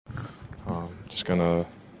just gonna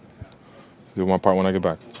do my part when I get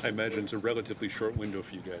back. I imagine it's a relatively short window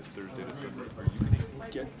for you guys, Thursday to Sunday. Are you going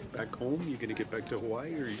to get back home? Are you going to get back to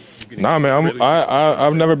Hawaii? Or are you gonna Nah, man,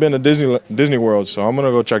 I've never been to Disney World, so I'm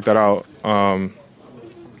gonna go check that out. I'm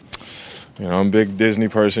a big Disney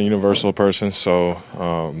person, Universal person, so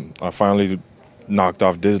I finally knocked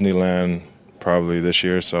off Disneyland probably this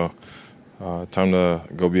year, so time to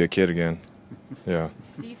go be a kid again. Yeah.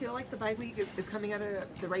 Do you feel like the bye week is coming at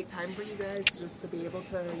the right time for you guys, just to be able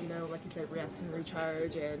to, like you said, rest and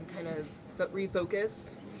recharge and kind of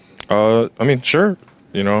refocus? Sure.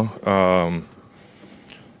 I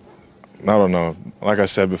don't know. Like I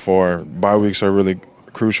said before, bye weeks are really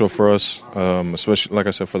crucial for us, especially, like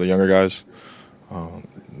I said, for the younger guys.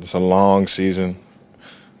 It's a long season,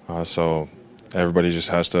 so everybody just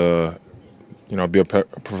has to, be a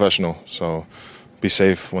professional. So be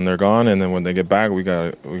safe when they're gone, and then when they get back, we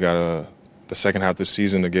got the second half of the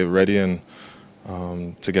season to get ready and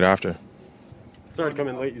to get after. Sorry to come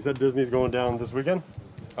in late. You said Disney's going down this weekend?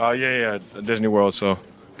 Yeah, Disney World. So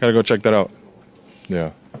gotta go check that out.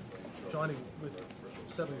 Yeah. Jahlani, with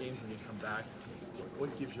 7 games when you come back,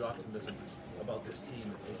 what gives you optimism about this team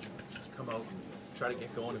that they can just come out and try to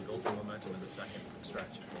get going and build some momentum in the second stretch?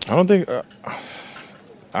 I don't think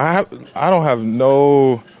I don't have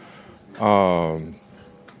no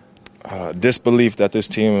disbelief that this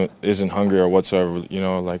team isn't hungry or whatsoever.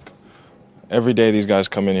 Like every day these guys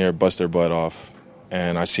come in here, bust their butt off,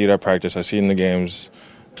 and I see it at practice. I see it in the games.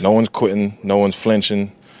 No one's quitting. No one's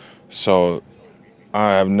flinching. So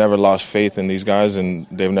I have never lost faith in these guys, and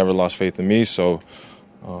they've never lost faith in me. So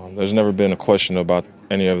there's never been a question about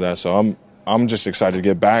any of that. So I'm just excited to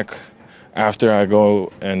get back after I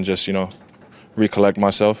go and just recollect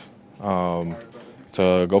myself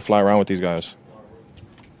to go fly around with these guys.